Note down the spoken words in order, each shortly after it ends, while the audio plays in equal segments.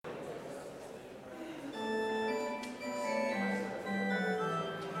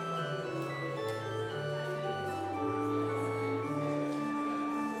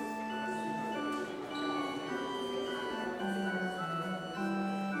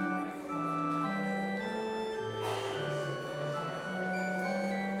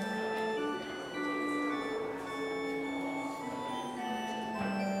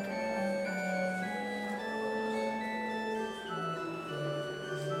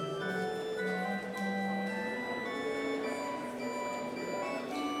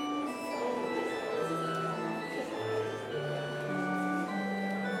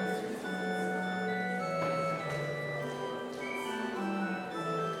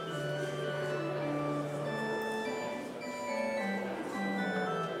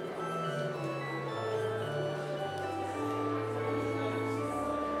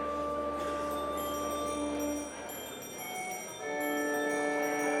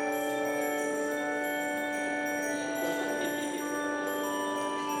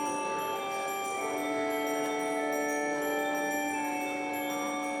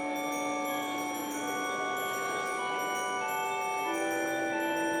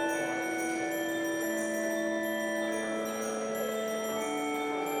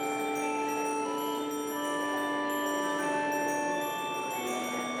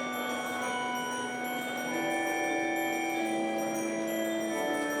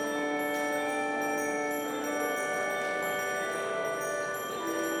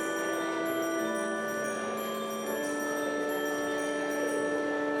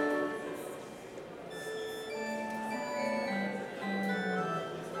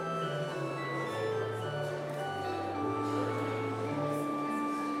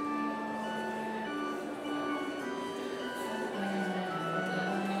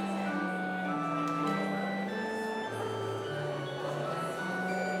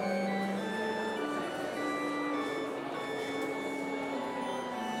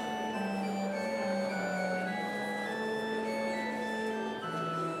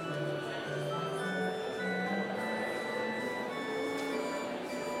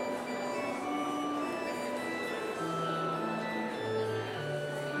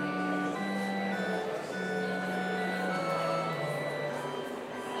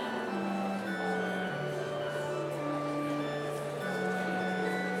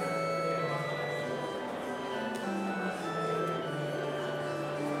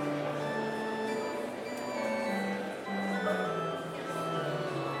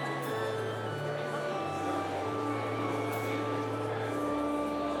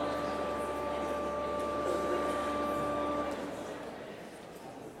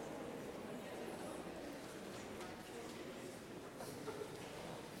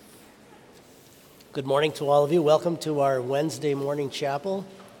Good morning to all of you. Welcome to our Wednesday morning chapel.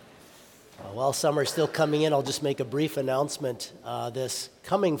 While some are still coming in, I'll just make a brief announcement. This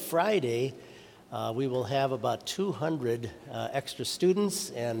coming Friday, we will have about 200 extra students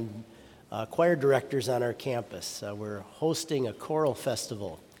and choir directors on our campus. We're hosting a choral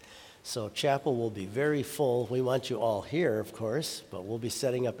festival, so chapel will be very full. We want you all here, of course, but we'll be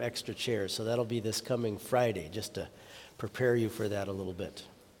setting up extra chairs, so that'll be this coming Friday, just to prepare you for that a little bit.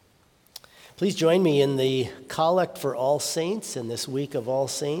 Please join me in the Collect for All Saints in this week of All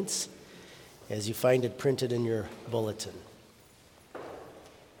Saints, as you find it printed in your bulletin.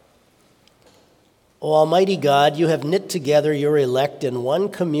 O Almighty God, you have knit together your elect in one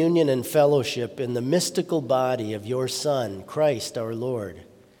communion and fellowship in the mystical body of your Son, Christ our Lord.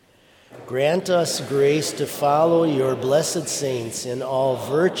 Grant us grace to follow your blessed saints in all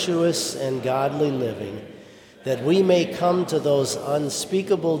virtuous and godly living, that we may come to those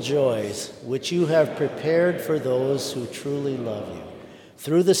unspeakable joys which you have prepared for those who truly love you.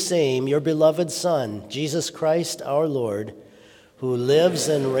 Through the same, your beloved Son, Jesus Christ our Lord, who lives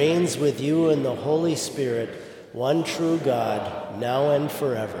and reigns with you in the Holy Spirit, one true God, now and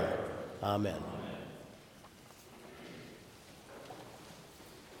forever. Amen.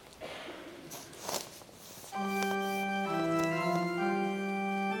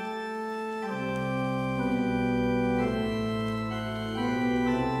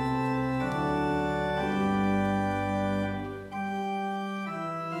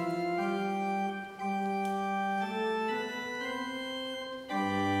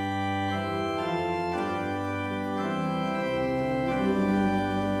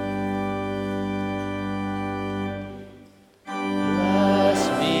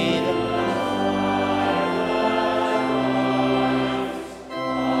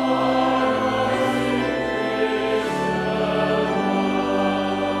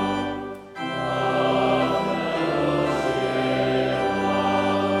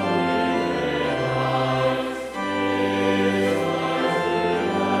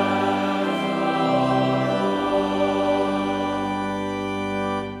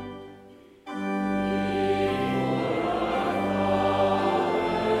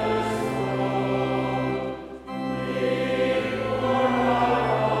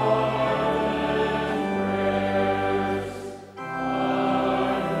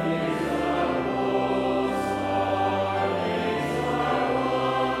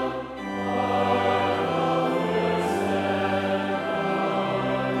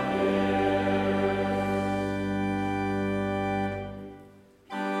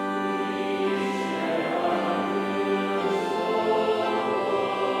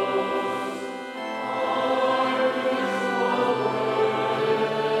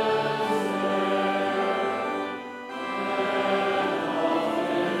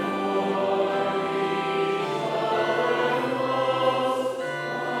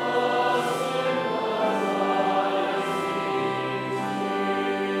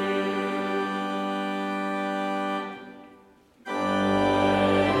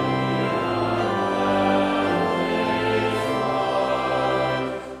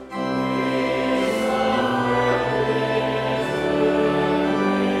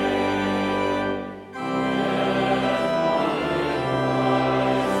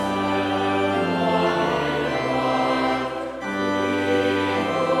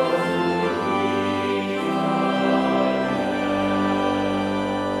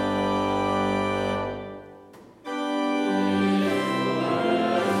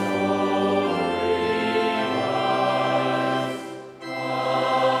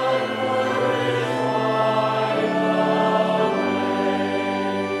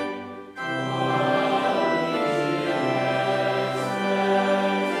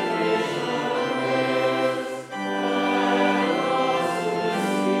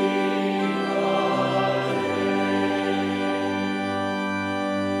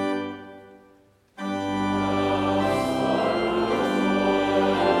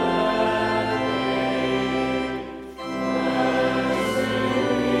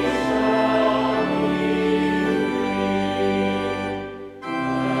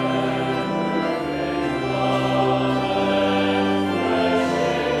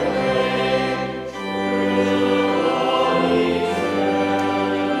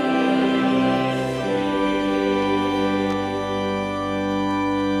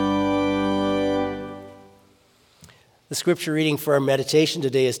 The scripture reading for our meditation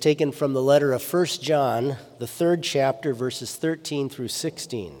today is taken from the letter of 1 John, the 3rd chapter, verses 13 through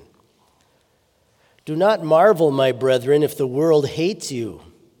 16. Do not marvel, my brethren, if the world hates you.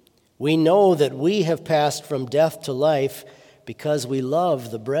 We know that we have passed from death to life because we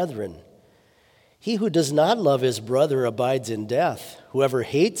love the brethren. He who does not love his brother abides in death. Whoever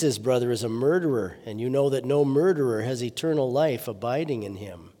hates his brother is a murderer, and you know that no murderer has eternal life abiding in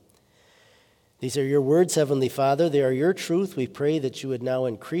him. These are your words, Heavenly Father. They are your truth. We pray that you would now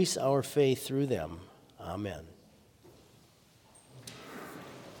increase our faith through them. Amen.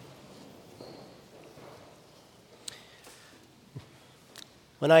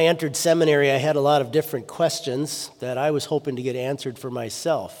 When I entered seminary, I had a lot of different questions that I was hoping to get answered for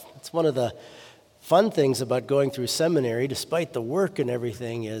myself. It's one of the fun things about going through seminary, despite the work and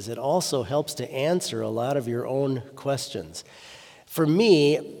everything, is it also helps to answer a lot of your own questions. For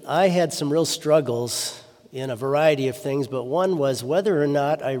me, I had some real struggles in a variety of things, but one was whether or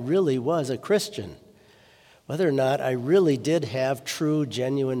not I really was a Christian, whether or not I really did have true,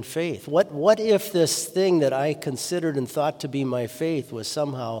 genuine faith. What if this thing that I considered and thought to be my faith was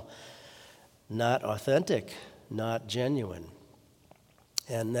somehow not authentic, not genuine?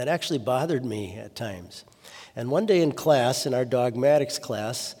 And that actually bothered me at times. And one day in class, in our dogmatics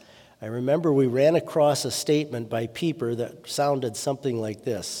class, I remember we ran across a statement by Pieper that sounded something like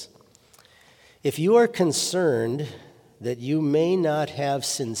this: if you are concerned that you may not have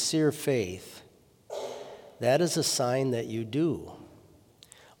sincere faith, that is a sign that you do.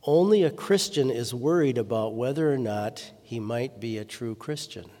 Only a Christian is worried about whether or not he might be a true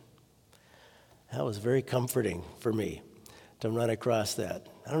Christian. That was very comforting for me to run across that.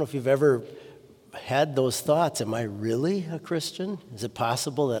 I don't know if you've ever had those thoughts. Am I really a Christian? Is it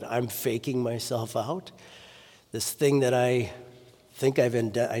possible that I'm faking myself out? This thing that I think I've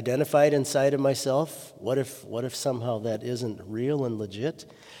identified inside of myself, what if somehow that isn't real and legit?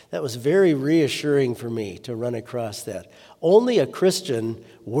 That was very reassuring for me to run across that. Only a Christian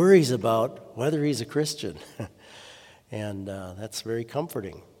worries about whether he's a Christian. And that's very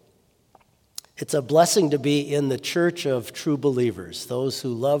comforting. It's a blessing to be in the church of true believers, those who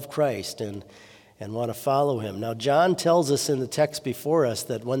love Christ and want to follow him. Now, John tells us in the text before us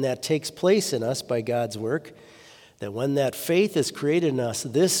that when that takes place in us by God's work, that when that faith is created in us,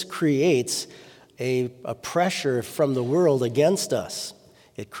 this creates a pressure from the world against us.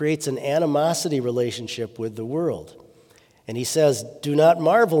 It creates an animosity relationship with the world. And he says, do not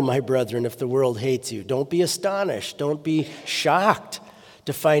marvel, my brethren, if the world hates you. Don't be astonished. Don't be shocked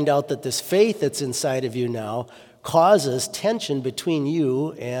to find out that this faith that's inside of you now causes tension between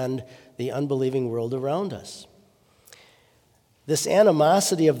you and the unbelieving world around us. This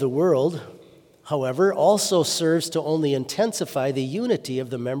animosity of the world, however, also serves to only intensify the unity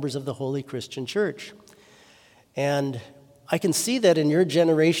of the members of the Holy Christian Church. And I can see that in your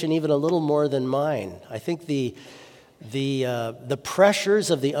generation even a little more than mine. I think the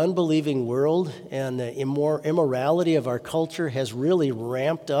pressures of the unbelieving world and the immorality of our culture has really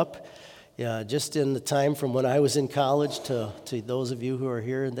ramped up just in the time from when I was in college to those of you who are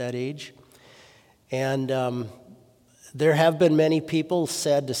here in that age. And there have been many people,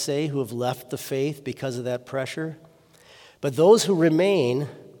 sad to say, who have left the faith because of that pressure. But those who remain,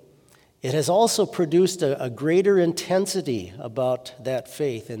 it has also produced a greater intensity about that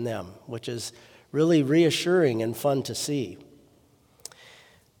faith in them, which is really reassuring and fun to see.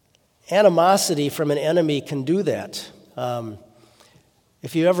 Animosity from an enemy can do that.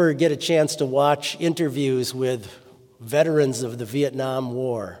 If you ever get a chance to watch interviews with veterans of the Vietnam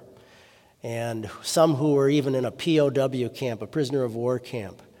War, and some who were even in a POW camp, a prisoner of war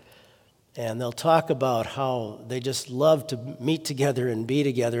camp, and they'll talk about how they just love to meet together and be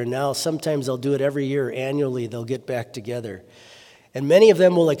together. And now sometimes they'll do it every year, annually, they'll get back together. And many of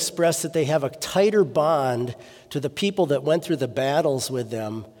them will express that they have a tighter bond to the people that went through the battles with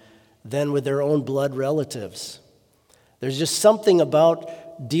them than with their own blood relatives. There's just something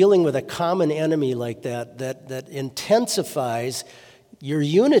about dealing with a common enemy like that intensifies your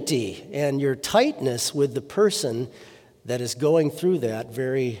unity and your tightness with the person that is going through that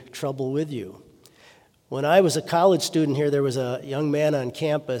very trouble with you. When I was a college student here, there was a young man on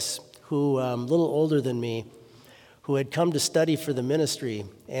campus who, a little older than me, who had come to study for the ministry.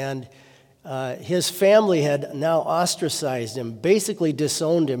 And his family had now ostracized him, basically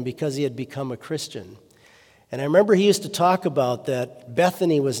disowned him because he had become a Christian. And I remember he used to talk about that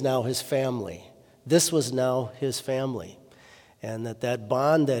Bethany was now his family. This was now his family. And that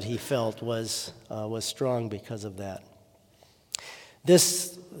bond that he felt was strong because of that.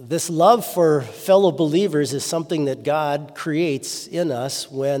 This love for fellow believers is something that God creates in us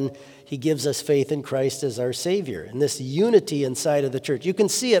when he gives us faith in Christ as our Savior, and this unity inside of the church. You can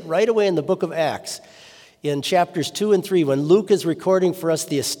see it right away in the book of Acts, in chapters 2 and 3, when Luke is recording for us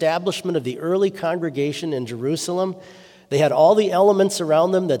the establishment of the early congregation in Jerusalem. They had all the elements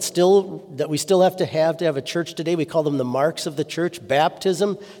around them that we still have to have a church today. We call them the marks of the church: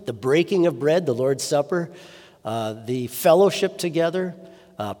 baptism, the breaking of bread, the Lord's Supper, the fellowship together,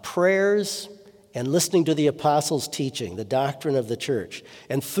 prayers, and listening to the apostles' teaching, the doctrine of the church.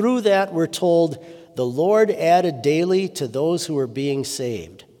 And through that, we're told, the Lord added daily to those who were being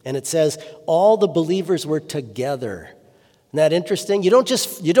saved. And it says all the believers were together. Isn't that interesting? You don't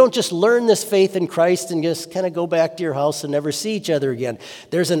just learn this faith in Christ and just kind of go back to your house and never see each other again.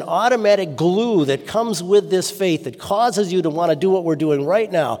 There's an automatic glue that comes with this faith that causes you to want to do what we're doing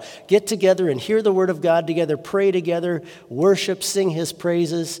right now. Get together and hear the word of God together, pray together, worship, sing his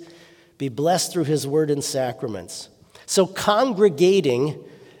praises, be blessed through his word and sacraments. So congregating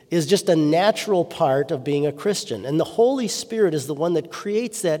is just a natural part of being a Christian. And the Holy Spirit is the one that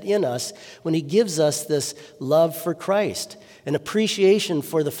creates that in us when he gives us this love for Christ, an appreciation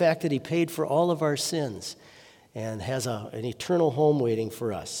for the fact that he paid for all of our sins and has an eternal home waiting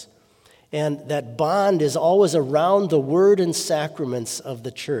for us. And that bond is always around the word and sacraments of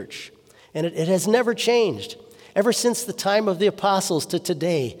the church. And it has never changed. Ever since the time of the apostles to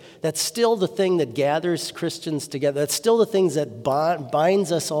today, that's still the thing that gathers Christians together. That's still the things that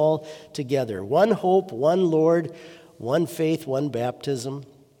binds us all together. One hope, one Lord, one faith, one baptism.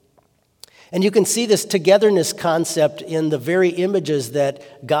 And you can see this togetherness concept in the very images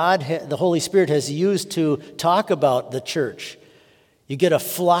that God, the Holy Spirit, has used to talk about the church. You get a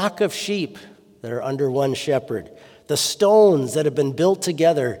flock of sheep that are under one shepherd. The stones that have been built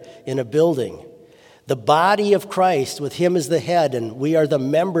together in a building. The body of Christ, with him as the head, and we are the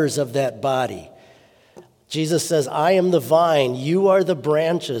members of that body. Jesus says, I am the vine, you are the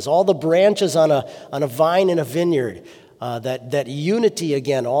branches. All the branches on a vine in a vineyard. That unity,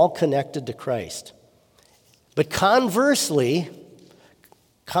 again, all connected to Christ. But conversely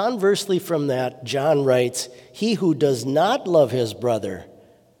from that, John writes, he who does not love his brother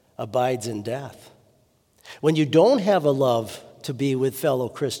abides in death. When you don't have a love to be with fellow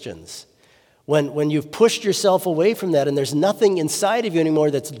Christians, when you've pushed yourself away from that and there's nothing inside of you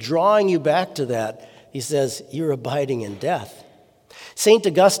anymore that's drawing you back to that, he says, you're abiding in death. St.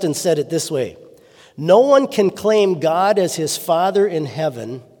 Augustine said it this way, no one can claim God as his Father in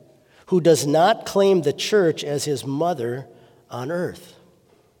heaven who does not claim the church as his mother on earth.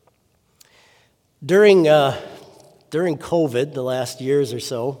 During COVID, the last years or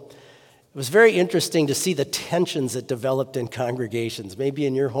so, it was very interesting to see the tensions that developed in congregations. Maybe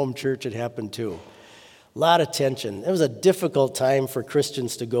in your home church it happened too. A lot of tension. It was a difficult time for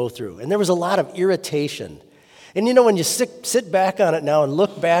Christians to go through. And there was a lot of irritation. And you know, when you sit back on it now and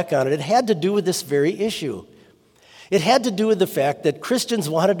look back on it, it had to do with this very issue. It had to do with the fact that Christians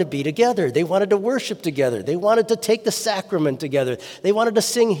wanted to be together. They wanted to worship together. They wanted to take the sacrament together. They wanted to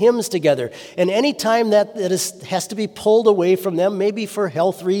sing hymns together. And any time that has to be pulled away from them, maybe for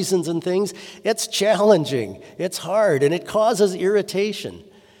health reasons and things, it's challenging, it's hard, and it causes irritation.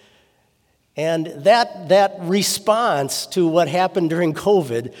 And that response to what happened during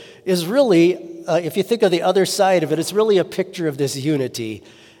COVID is really, if you think of the other side of it, it's really a picture of this unity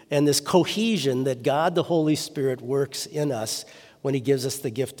and this cohesion that God, the Holy Spirit, works in us when he gives us the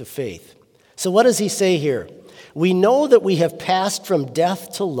gift of faith. So what does he say here? We know that we have passed from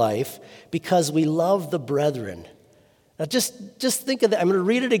death to life because we love the brethren. Now just think of that. I'm going to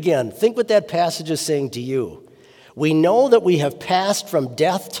read it again. Think what that passage is saying to you. We know that we have passed from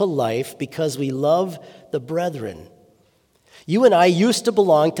death to life because we love the brethren. You and I used to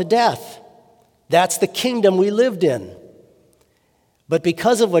belong to death. That's the kingdom we lived in. But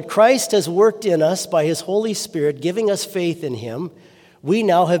because of what Christ has worked in us by his Holy Spirit, giving us faith in him, we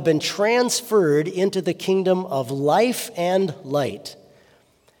now have been transferred into the kingdom of life and light.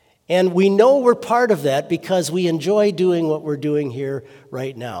 And we know we're part of that because we enjoy doing what we're doing here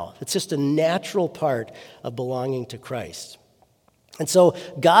right now. It's just a natural part of belonging to Christ. And so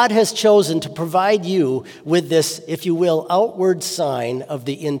God has chosen to provide you with this, if you will, outward sign of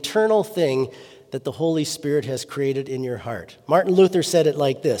the internal thing that the Holy Spirit has created in your heart. Martin Luther said it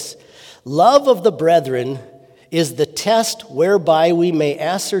like this: love of the brethren is the test whereby we may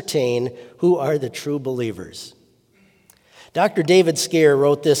ascertain who are the true believers. Dr. David Scare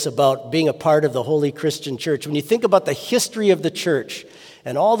wrote this about being a part of the Holy Christian Church. When you think about the history of the church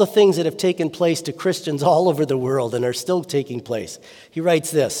and all the things that have taken place to Christians all over the world and are still taking place, he writes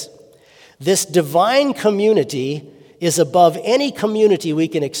this: this divine community is above any community we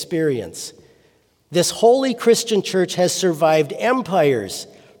can experience. This holy Christian church has survived empires,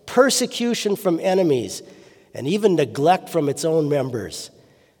 persecution from enemies, and even neglect from its own members.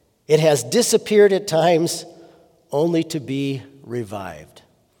 It has disappeared at times only to be revived.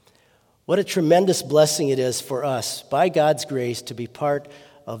 What a tremendous blessing it is for us, by God's grace, to be part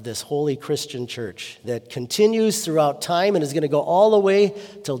of this holy Christian church that continues throughout time and is going to go all the way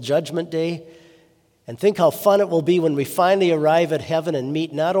till Judgment Day. And think how fun it will be when we finally arrive at heaven and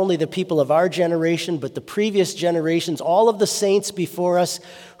meet not only the people of our generation, but the previous generations, all of the saints before us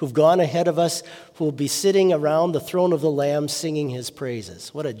who've gone ahead of us, who will be sitting around the throne of the Lamb singing his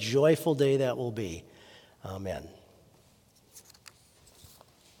praises. What a joyful day that will be. Amen.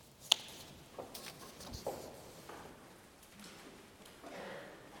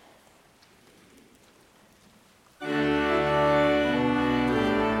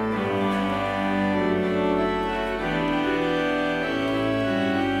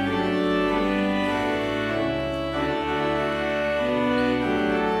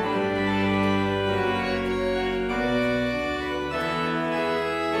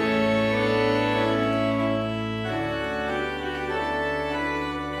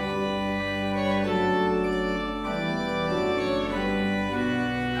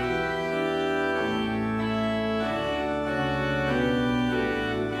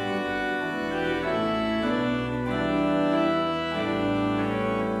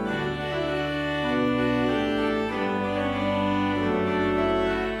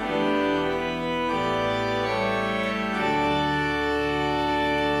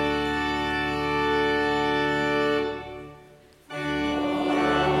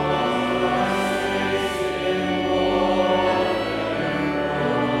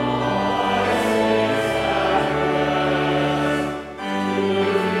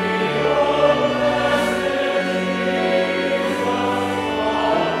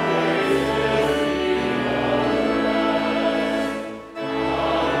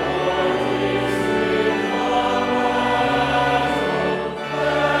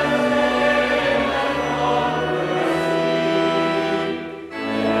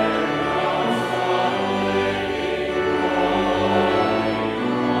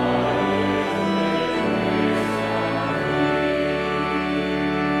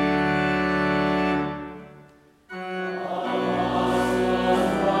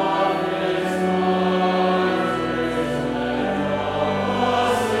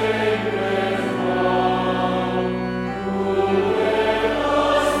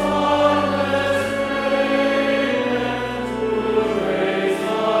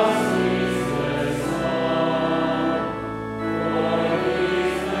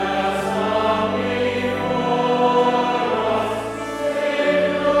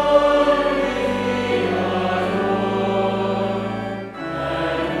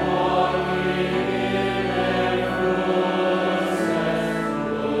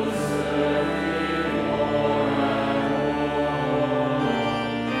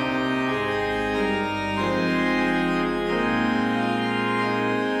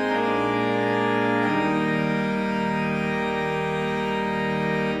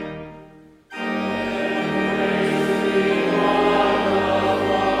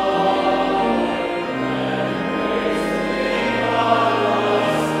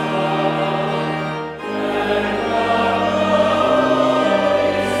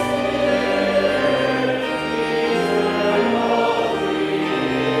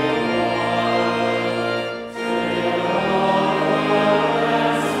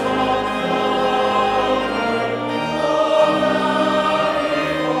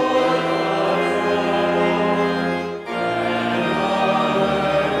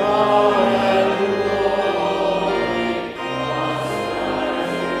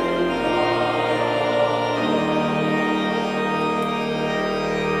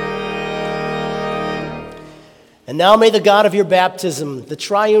 And now may the God of your baptism, the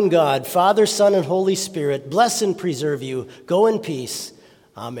triune God, Father, Son, and Holy Spirit, bless and preserve you. Go in peace.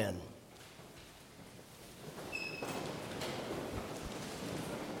 Amen.